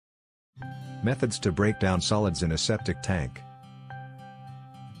Methods to break down solids in a septic tank.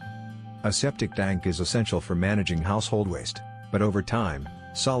 A septic tank is essential for managing household waste, but over time,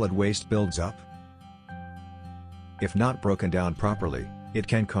 solid waste builds up. If not broken down properly, it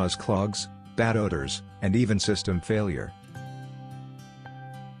can cause clogs, bad odors, and even system failure.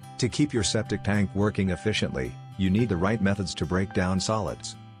 To keep your septic tank working efficiently, you need the right methods to break down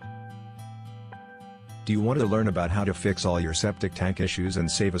solids. Do you want to learn about how to fix all your septic tank issues and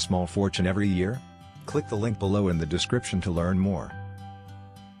save a small fortune every year? Click the link below in the description to learn more.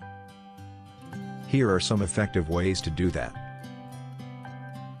 Here are some effective ways to do that.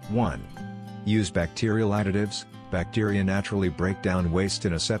 1. Use bacterial additives. Bacteria naturally break down waste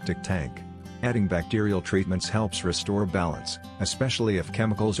in a septic tank. Adding bacterial treatments helps restore balance, especially if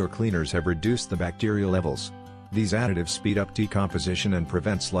chemicals or cleaners have reduced the bacterial levels. These additives speed up decomposition and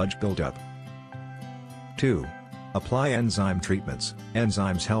prevent sludge buildup. 2. Apply enzyme treatments.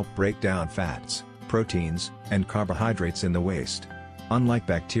 Enzymes help break down fats, proteins, and carbohydrates in the waste. Unlike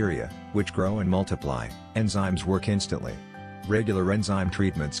bacteria, which grow and multiply, enzymes work instantly. Regular enzyme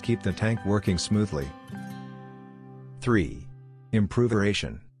treatments keep the tank working smoothly. 3. Improve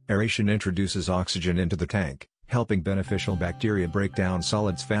aeration. Aeration introduces oxygen into the tank, helping beneficial bacteria break down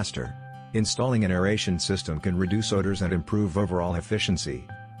solids faster. Installing an aeration system can reduce odors and improve overall efficiency.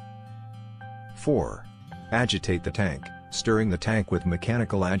 4. Agitate the tank. Stirring the tank with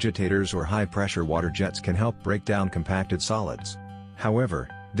mechanical agitators or high-pressure water jets can help break down compacted solids. However,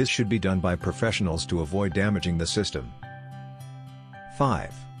 this should be done by professionals to avoid damaging the system.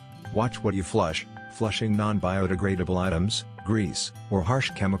 5. Watch what you flush. Flushing non-biodegradable items, grease, or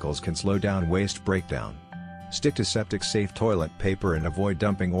harsh chemicals can slow down waste breakdown. Stick to septic-safe toilet paper and avoid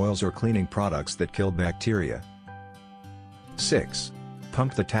dumping oils or cleaning products that kill bacteria. 6.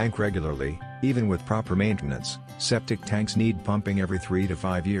 Pump the tank regularly. Even with proper maintenance, septic tanks need pumping every 3 to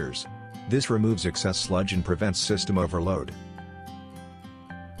 5 years. This removes excess sludge and prevents system overload.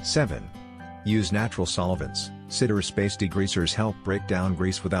 7. Use natural solvents. Citrus-based degreasers help break down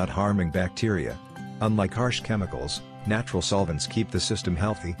grease without harming bacteria. Unlike harsh chemicals, natural solvents keep the system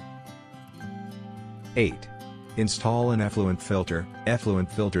healthy. 8. Install an effluent filter.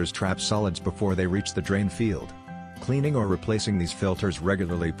 Effluent filters trap solids before they reach the drain field. Cleaning or replacing these filters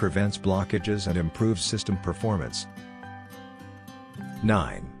regularly prevents blockages and improves system performance.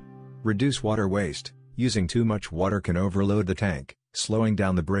 9. Reduce water waste. Using too much water can overload the tank, slowing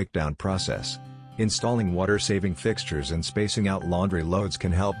down the breakdown process. Installing water-saving fixtures and spacing out laundry loads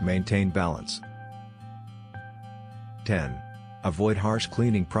can help maintain balance. 10. Avoid harsh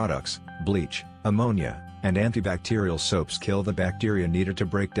cleaning products. Bleach, ammonia, and antibacterial soaps kill the bacteria needed to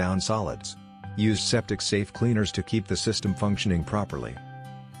break down solids. Use septic-safe cleaners to keep the system functioning properly.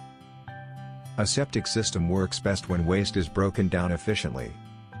 A septic system works best when waste is broken down efficiently.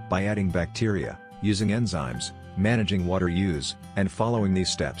 By adding bacteria, using enzymes, managing water use, and following these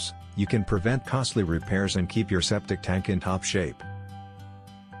steps, you can prevent costly repairs and keep your septic tank in top shape.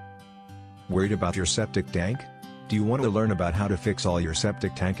 Worried about your septic tank? Do you want to learn about how to fix all your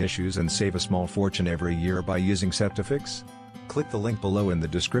septic tank issues and save a small fortune every year by using Septifix? Click the link below in the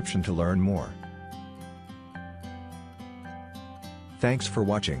description to learn more. Thanks for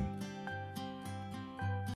watching.